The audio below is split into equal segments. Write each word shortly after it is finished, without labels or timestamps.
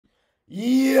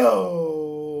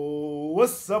Yo,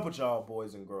 what's up with y'all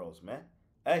boys and girls, man?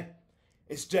 Hey,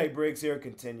 it's Jay Briggs here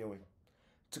continuing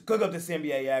to cook up this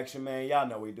NBA action, man. Y'all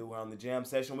know we do here on the Jam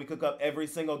Session. We cook up every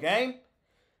single game,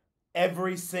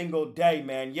 every single day,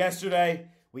 man. Yesterday,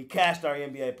 we cashed our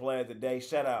NBA Player of the Day.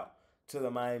 Shout out to the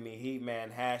Miami Heat,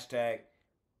 man. Hashtag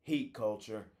Heat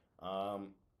Culture.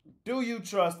 Do you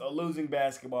trust a losing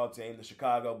basketball team, the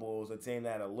Chicago Bulls, a team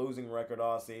that had a losing record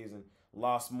all season,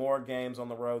 lost more games on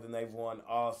the road than they've won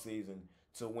all season,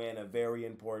 to win a very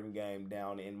important game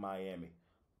down in Miami?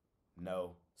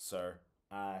 No, sir,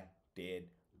 I did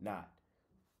not.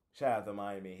 Shout out to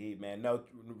Miami Heat, man. No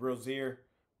Rozier,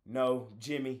 no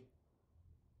Jimmy.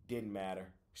 Didn't matter.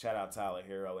 Shout out Tyler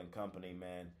Hero and company,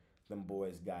 man. Them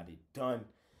boys got it done.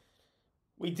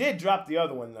 We did drop the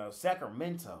other one, though.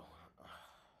 Sacramento.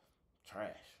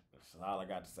 Trash. That's all I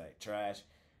got to say. Trash.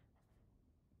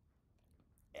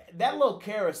 That little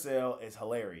carousel is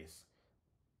hilarious.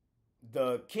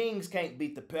 The Kings can't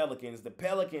beat the Pelicans. The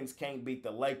Pelicans can't beat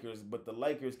the Lakers, but the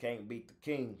Lakers can't beat the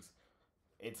Kings.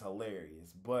 It's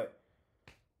hilarious. But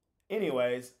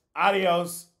anyways,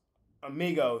 adios,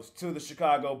 amigos, to the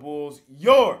Chicago Bulls,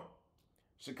 your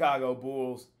Chicago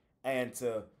Bulls, and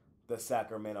to the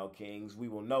Sacramento Kings. We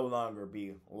will no longer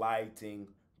be lighting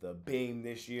the beam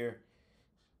this year.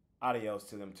 Adios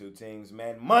to them two teams,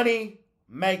 man. Money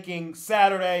making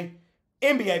Saturday.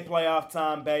 NBA playoff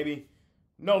time, baby.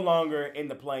 No longer in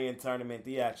the play-in tournament.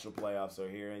 The actual playoffs are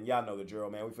here, and y'all know the drill,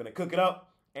 man. We finna cook it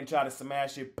up and try to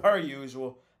smash it per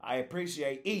usual. I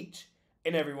appreciate each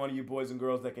and every one of you boys and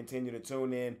girls that continue to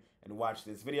tune in and watch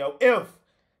this video. If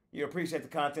you appreciate the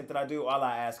content that I do, all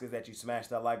I ask is that you smash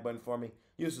that like button for me.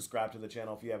 You subscribe to the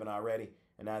channel if you haven't already.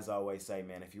 And as I always say,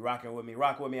 man, if you're rocking with me,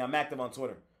 rock with me. I'm active on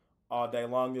Twitter all day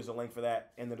long. There's a link for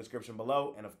that in the description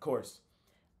below. And, of course,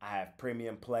 I have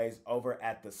premium plays over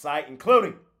at the site,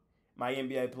 including my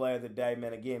NBA Player of the Day.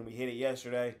 Man, again, we hit it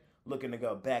yesterday. Looking to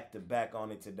go back-to-back on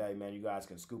it today, man. You guys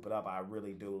can scoop it up. I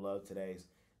really do love today's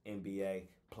NBA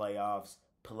playoffs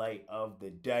play of the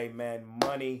day, man.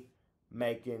 Money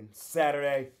making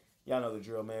Saturday. Y'all know the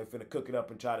drill, man. We're finna cook it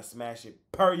up and try to smash it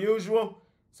per usual.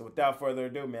 So without further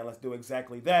ado, man, let's do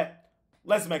exactly that.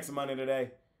 Let's make some money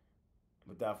today.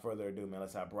 Without further ado, man,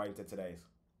 let's hop right into today's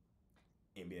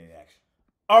NBA action.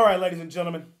 All right, ladies and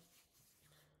gentlemen.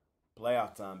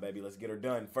 Playoff time, baby. Let's get her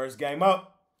done. First game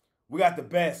up. We got the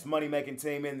best money-making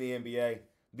team in the NBA,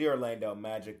 the Orlando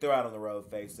Magic. They're out on the road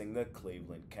facing the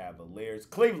Cleveland Cavaliers.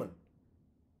 Cleveland,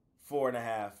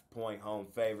 4.5-point home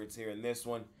favorites here in this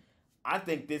one. I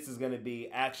think this is going to be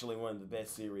actually one of the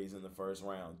best series in the first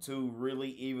round. Two really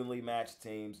evenly matched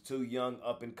teams, two young,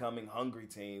 up-and-coming, hungry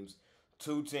teams,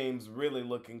 two teams really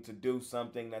looking to do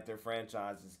something that their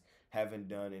franchises haven't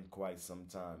done in quite some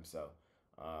time. So,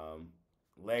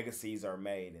 legacies are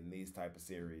made in these type of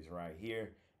series right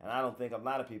here. And I don't think a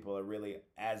lot of people are really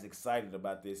as excited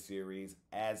about this series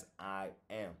as I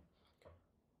am.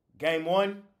 Game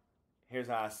one, here's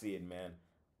how I see it, man.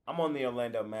 I'm on the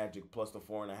Orlando Magic plus the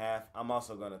 4.5. I'm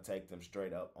also going to take them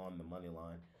straight up on the money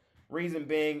line. Reason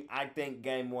being, I think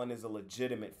game one is a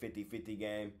legitimate 50-50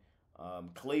 game.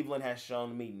 Cleveland has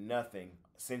shown me nothing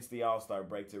since the All-Star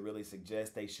break to really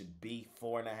suggest they should be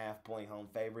 4.5-point home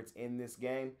favorites in this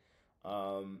game.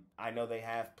 I know they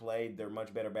have played their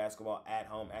much better basketball at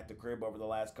home at the crib over the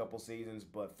last couple seasons,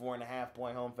 but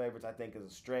 4.5-point home favorites I think is a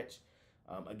stretch.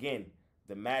 Again,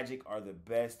 the Magic are the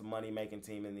best money-making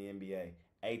team in the NBA.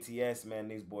 ATS, man,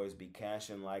 these boys be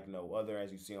cashing like no other,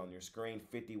 as you see on your screen.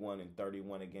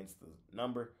 51-31 against the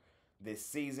number this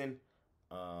season.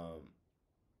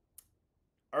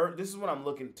 This is what I'm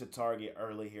looking to target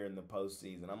early here in the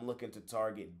postseason. I'm looking to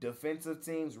target defensive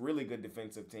teams, really good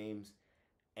defensive teams,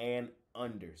 and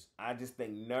unders. I just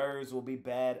think nerves will be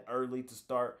bad early to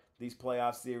start these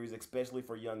playoff series, especially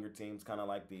for younger teams, kind of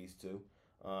like these two.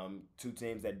 Two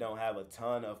teams that don't have a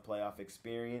ton of playoff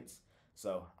experience.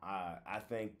 So I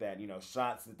think that,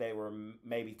 shots that they were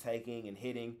maybe taking and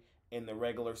hitting in the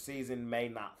regular season may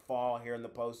not fall here in the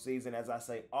postseason. As I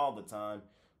say all the time,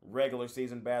 regular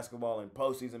season basketball and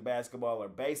postseason basketball are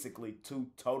basically two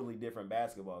totally different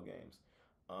basketball games.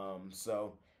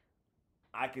 So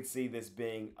I could see this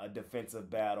being a defensive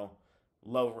battle,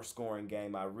 lower scoring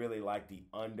game. I really like the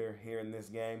under here in this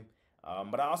game.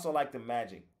 But I also like the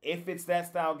Magic. If it's that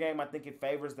style game, I think it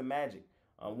favors the Magic.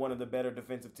 One of the better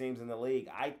defensive teams in the league.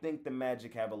 I think the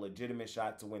Magic have a legitimate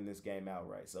shot to win this game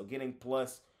outright. So getting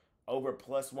over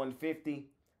plus 150,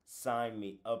 sign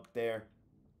me up there.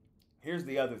 Here's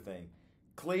the other thing.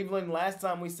 Cleveland, last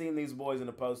time we seen these boys in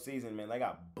the postseason, man, they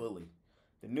got bullied.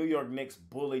 The New York Knicks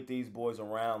bullied these boys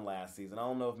around last season. I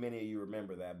don't know if many of you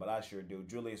remember that, but I sure do.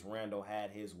 Julius Randle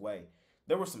had his way.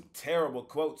 There were some terrible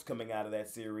quotes coming out of that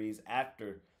series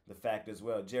after the fact as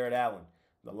well. Jared Allen,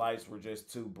 the lights were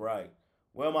just too bright.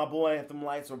 Well, my boy, if them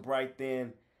lights were bright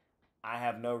then, I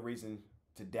have no reason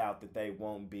to doubt that they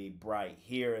won't be bright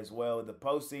here as well. The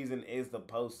postseason is the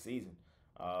postseason.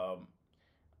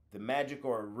 The Magic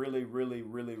are a really, really,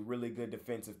 really, really good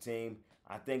defensive team.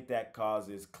 I think that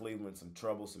causes Cleveland some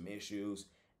trouble, some issues.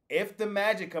 If the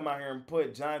Magic come out here and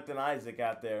put Jonathan Isaac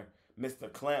out there,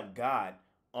 Mr. Clamp God,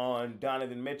 on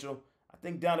Donovan Mitchell, I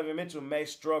think Donovan Mitchell may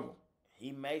struggle.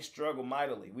 He may struggle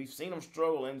mightily. We've seen him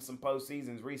struggle in some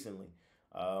postseasons recently.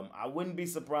 I wouldn't be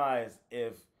surprised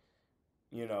if,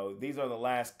 these are the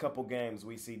last couple games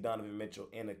we see Donovan Mitchell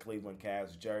in a Cleveland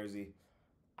Cavs jersey.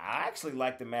 I actually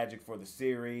like the Magic for the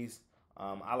series.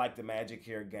 I like the Magic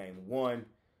here game one.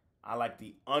 I like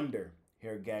the under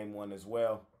here game one as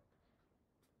well.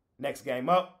 Next game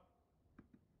up,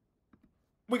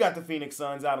 we got the Phoenix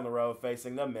Suns out on the road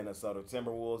facing the Minnesota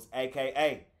Timberwolves,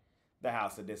 a.k.a. the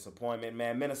House of Disappointment,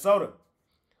 man. Minnesota,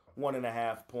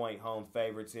 1.5 point home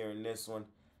favorites here in this one.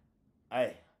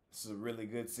 Hey, this is a really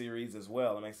good series as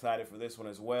well. I'm excited for this one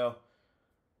as well.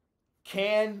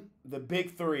 Can the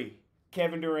big three,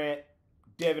 Kevin Durant,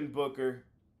 Devin Booker,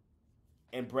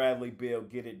 and Bradley Beal,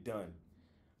 get it done?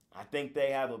 I think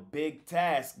they have a big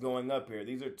task going up here.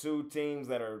 These are two teams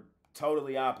that are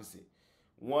totally opposite.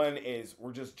 One is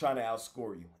we're just trying to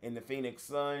outscore you in the Phoenix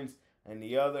Suns, and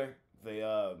the other,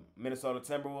 the Minnesota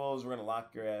Timberwolves, we're going to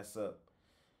lock your ass up.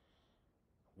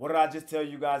 What did I just tell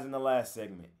you guys in the last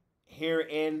segment? Here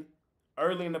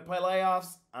early in the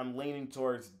playoffs, I'm leaning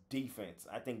towards defense.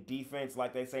 I think defense,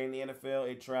 like they say in the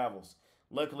NFL, it travels.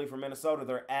 Luckily for Minnesota,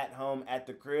 they're at home at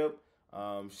the crib.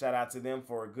 Shout out to them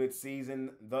for a good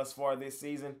season thus far this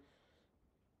season.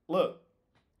 Look,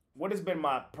 what has been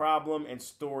my problem and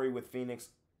story with Phoenix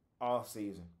all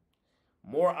season?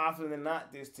 More often than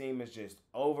not, this team is just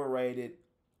overrated,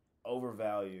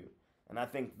 overvalued. And I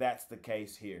think that's the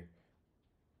case here.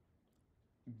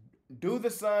 Do the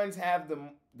Suns have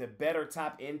the better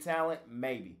top end talent?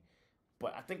 Maybe.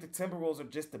 But I think the Timberwolves are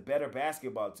just the better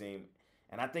basketball team.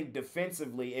 And I think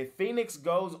defensively, if Phoenix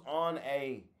goes on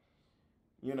a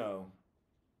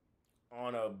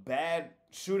bad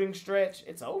shooting stretch,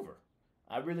 it's over.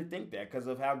 I really think that because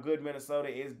of how good Minnesota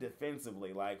is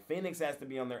defensively. Like, Phoenix has to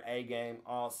be on their A game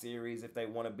all series if they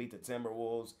want to beat the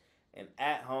Timberwolves. And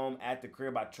at home, at the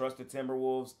crib, I trust the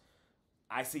Timberwolves.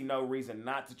 I see no reason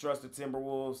not to trust the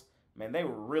Timberwolves. Man, they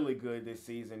were really good this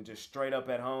season, just straight up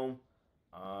at home.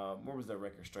 What was their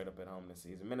record straight up at home this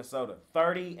season? Minnesota,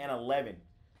 30-11.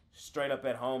 Straight up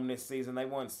at home this season. They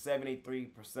won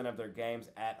 73% of their games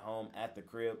at home at the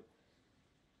crib.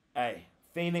 Hey,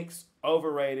 Phoenix,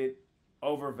 overrated,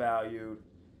 overvalued.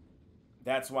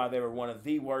 That's why they were one of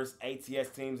the worst ATS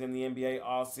teams in the NBA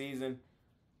all season.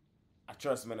 I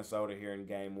trust Minnesota here in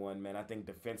game one, man. I think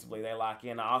defensively they lock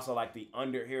in. I also like the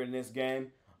under here in this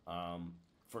game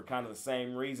for kind of the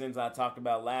same reasons I talked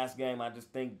about last game. I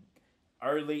just think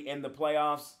early in the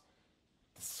playoffs,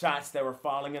 the shots that were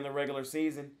falling in the regular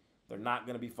season, they're not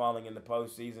going to be falling in the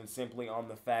postseason simply on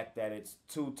the fact that it's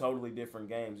two totally different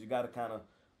games. You got to kind of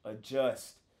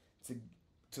adjust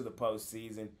to the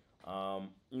postseason.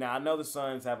 Now, I know the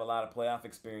Suns have a lot of playoff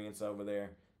experience over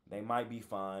there. They might be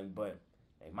fine, but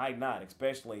they might not,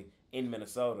 especially in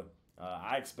Minnesota.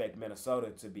 I expect Minnesota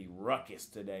to be ruckus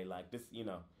today. Like this,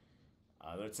 the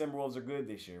Timberwolves are good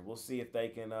this year. We'll see if they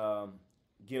can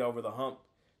get over the hump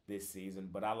this season,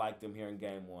 but I like them here in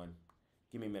game one.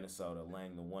 Give me Minnesota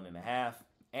laying the 1.5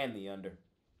 and the under.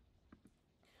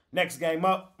 Next game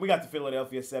up, we got the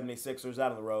Philadelphia 76ers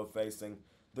out on the road facing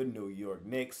the New York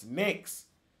Knicks. Knicks,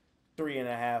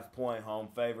 3.5 point home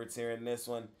favorites here in this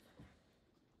one.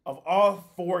 Of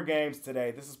all 4 games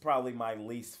today, this is probably my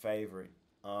least favorite.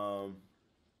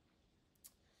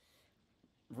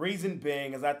 Reason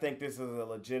being is I think this is a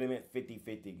legitimate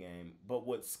 50-50 game. But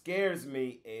what scares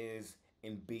me is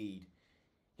Embiid.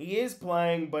 He is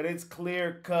playing, but it's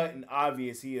clear-cut and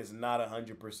obvious he is not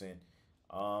 100%.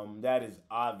 That is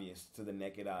obvious to the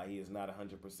naked eye. He is not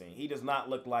 100%. He does not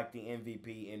look like the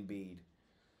MVP Embiid.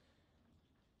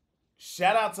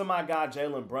 Shout out to my guy,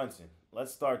 Jalen Brunson.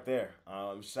 Let's start there.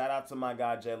 Shout out to my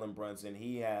guy, Jalen Brunson.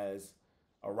 He has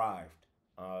arrived.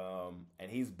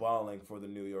 And he's balling for the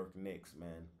New York Knicks,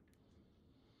 man.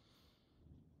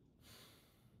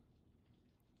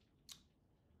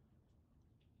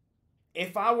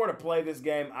 If I were to play this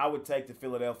game, I would take the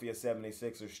Philadelphia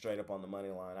 76ers straight up on the money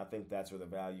line. I think that's where the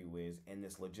value is in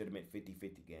this legitimate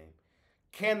 50-50 game.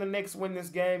 Can the Knicks win this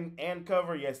game and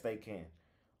cover? Yes, they can.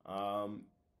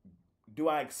 Do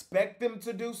I expect them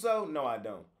to do so? No, I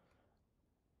don't.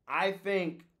 I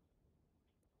think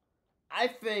I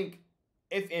think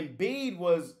if Embiid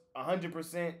was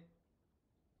 100%,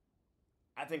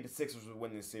 I think the Sixers would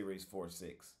win this series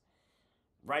 4-6.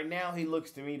 Right now, he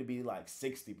looks to me to be like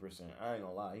 60%. I ain't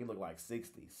gonna lie. He looked like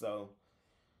 60. So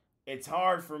it's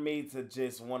hard for me to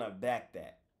just want to back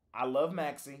that. I love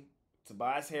Maxey.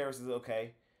 Tobias Harris is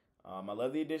okay. I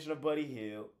love the addition of Buddy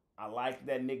Hield. I like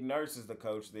that Nick Nurse is the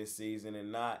coach this season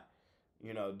and not,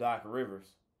 Doc Rivers.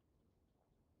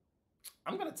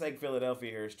 I'm gonna take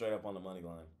Philadelphia here straight up on the money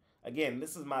line. Again,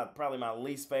 this is probably my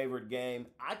least favorite game.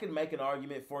 I could make an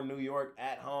argument for New York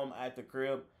at home at the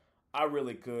crib. I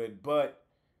really could, but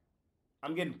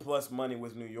I'm getting plus money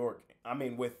with New York. I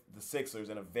mean, with the Sixers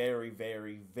in a very,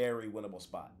 very, very winnable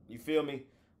spot. You feel me?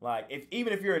 Like,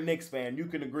 even if you're a Knicks fan, you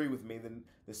can agree with me that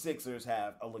the Sixers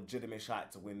have a legitimate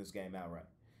shot to win this game outright.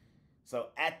 So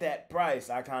at that price,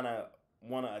 I kind of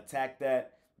want to attack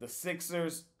that. The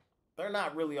Sixers, they're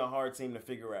not really a hard team to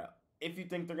figure out. If you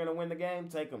think they're going to win the game,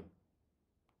 take them.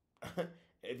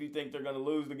 If you think they're going to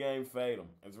lose the game, fade them.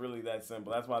 It's really that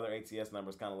simple. That's why their ATS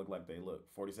numbers kind of look like they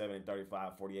look. 47-35,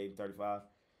 48-35.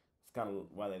 It's kind of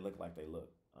why they look like they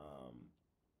look.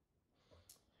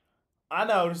 I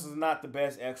know this is not the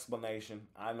best explanation.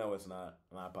 I know it's not,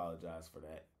 and I apologize for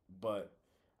that. But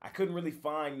I couldn't really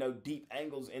find no deep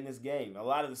angles in this game. A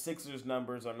lot of the Sixers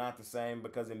numbers are not the same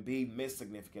because Embiid missed a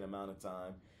significant amount of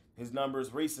time. His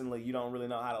numbers recently, you don't really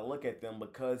know how to look at them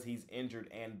because he's injured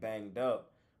and banged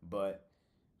up. But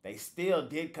they still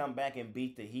did come back and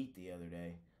beat the Heat the other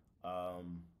day.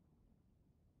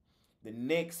 The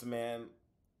Knicks, man,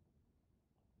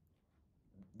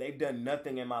 they've done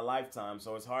nothing in my lifetime,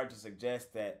 so it's hard to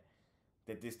suggest that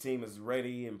this team is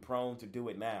ready and prone to do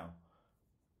it now.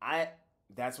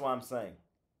 That's why I'm saying,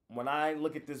 when I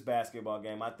look at this basketball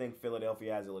game, I think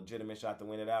Philadelphia has a legitimate shot to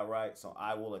win it outright, so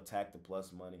I will attack the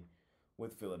plus money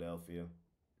with Philadelphia.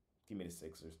 Give me the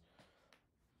Sixers.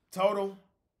 Total,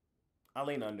 I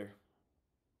lean under.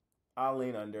 I'll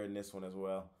lean under in this one as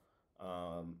well.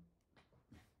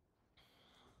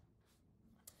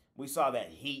 We saw that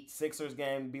Heat Sixers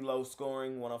game be low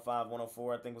scoring,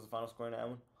 105-104, I think was the final score in that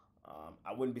one.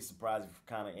 I wouldn't be surprised if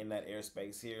we're kind of in that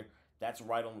airspace here. That's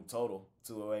right on the total,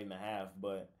 208.5.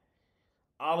 But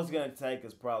all it's going to take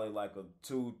is probably like a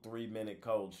 2-3 minute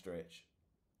cold stretch.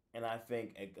 And I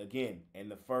think, again, in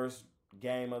the first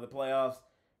game of the playoffs,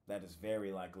 that is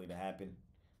very likely to happen.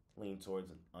 Lean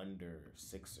towards an under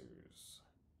Sixers.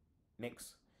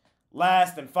 Knicks.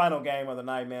 Last and final game of the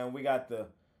night, man. We got the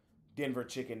Denver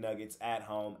Chicken Nuggets at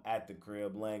home at the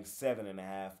crib, laying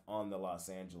 7.5 on the Los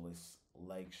Angeles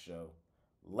Lake Show.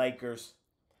 Lakers.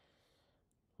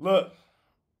 Look,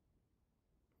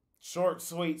 short,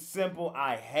 sweet, simple.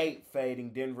 I hate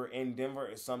fading Denver in Denver.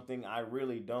 It's something I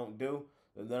really don't do.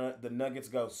 The Nuggets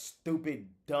go stupid,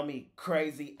 dummy,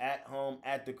 crazy at home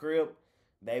at the crib.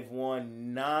 They've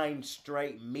won 9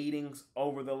 straight meetings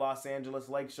over the Los Angeles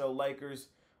Lake Show Lakers,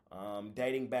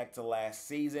 dating back to last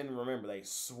season. Remember, they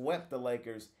swept the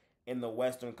Lakers in the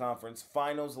Western Conference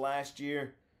Finals last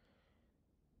year.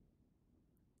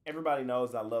 Everybody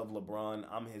knows I love LeBron.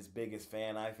 I'm his biggest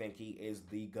fan. I think he is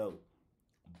the GOAT.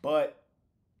 But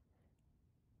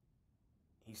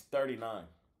he's 39,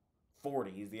 40.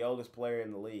 He's the oldest player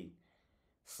in the league.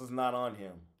 This is not on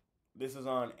him. This is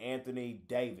on Anthony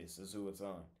Davis is who it's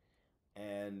on.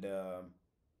 And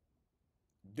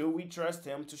do we trust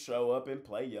him to show up and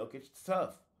play Jokic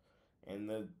tough? And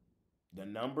the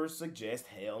numbers suggest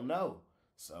hell no.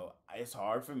 So it's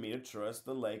hard for me to trust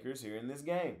the Lakers here in this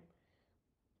game.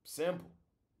 Simple.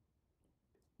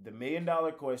 The $1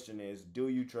 million question is, do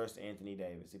you trust Anthony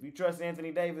Davis? If you trust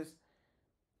Anthony Davis,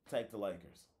 take the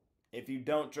Lakers. If you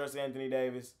don't trust Anthony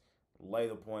Davis, lay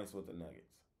the points with the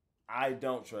Nuggets. I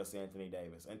don't trust Anthony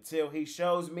Davis. Until he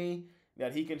shows me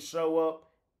that he can show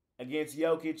up against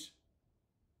Jokic,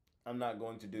 I'm not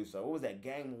going to do so. What was that,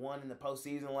 game 1 in the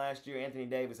postseason last year? Anthony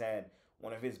Davis had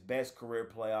one of his best career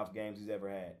playoff games he's ever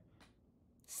had.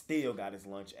 Still got his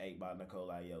lunch ate by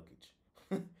Nikola Jokic.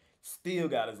 Still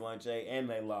got his lunch ate, and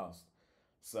they lost.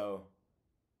 So,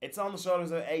 it's on the shoulders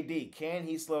of AD. Can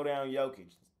he slow down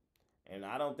Jokic? And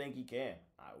I don't think he can.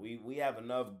 We have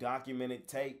enough documented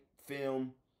tape,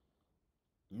 film,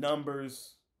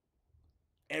 numbers,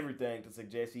 everything to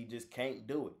suggest he just can't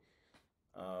do it.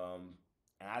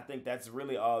 And I think that's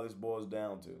really all this boils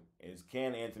down to is,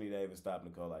 can Anthony Davis stop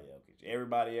Nikola Jokic?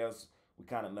 Everybody else, we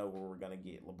kind of know where we're going to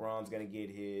get. LeBron's going to get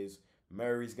his.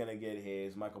 Murray's going to get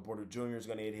his. Michael Porter Jr. is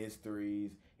going to hit his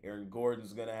threes. Aaron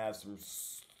Gordon's going to have some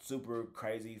super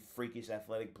crazy, freakish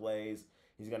athletic plays.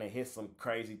 He's going to hit some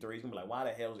crazy threes. He's going to be like, why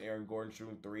the hell is Aaron Gordon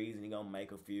shooting threes? And he's going to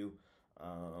make a few.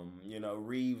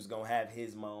 Reeves going to have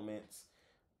his moments.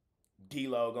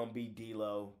 D-Lo going to be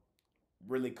D-Lo.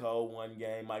 Really cold one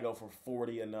game. Might go for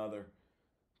 40 another.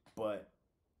 But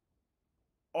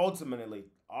ultimately,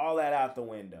 all that out the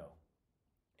window.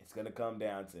 It's going to come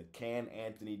down to, can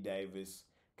Anthony Davis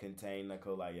contain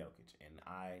Nikola Jokic? And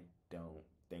I don't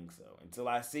think so. Until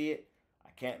I see it, I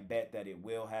can't bet that it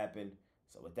will happen.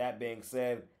 So with that being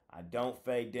said, I don't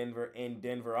fade Denver in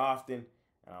Denver often,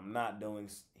 and I'm not doing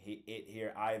it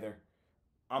here either.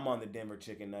 I'm on the Denver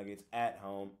Chicken Nuggets at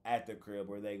home, at the crib,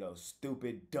 where they go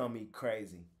stupid, dummy,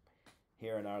 crazy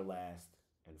here in our last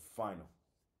and final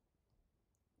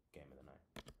game of the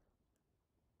night.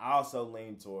 I also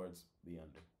lean towards the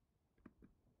under.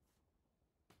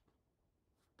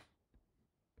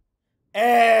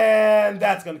 And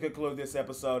that's going to conclude this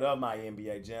episode of my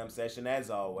NBA Jam Session. As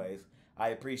always, I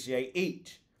appreciate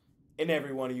each and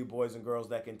every one of you boys and girls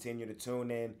that continue to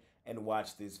tune in and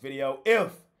watch this video.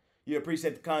 If you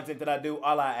appreciate the content that I do,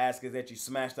 all I ask is that you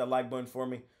smash that like button for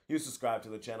me. You subscribe to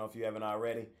the channel if you haven't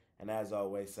already. And as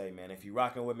always say, man, if you're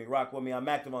rocking with me, rock with me. I'm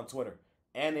active on Twitter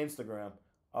and Instagram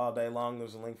all day long.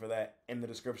 There's a link for that in the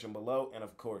description below. And,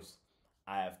 of course,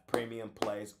 I have premium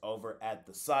plays over at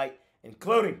the site,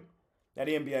 including that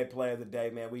NBA Player of the Day,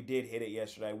 man. We did hit it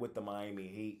yesterday with the Miami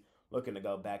Heat. Looking to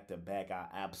go back-to-back. I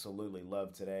absolutely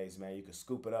love today's, man. You can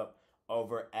scoop it up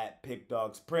over at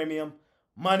Pickdawgz Premium.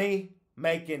 Money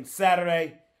making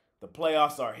Saturday. The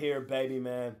playoffs are here, baby,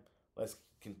 man. Let's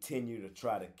continue to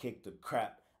try to kick the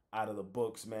crap out of the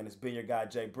books, man. It's been your guy,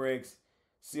 Jay Briggs.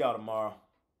 See y'all tomorrow.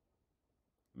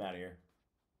 I'm out of here.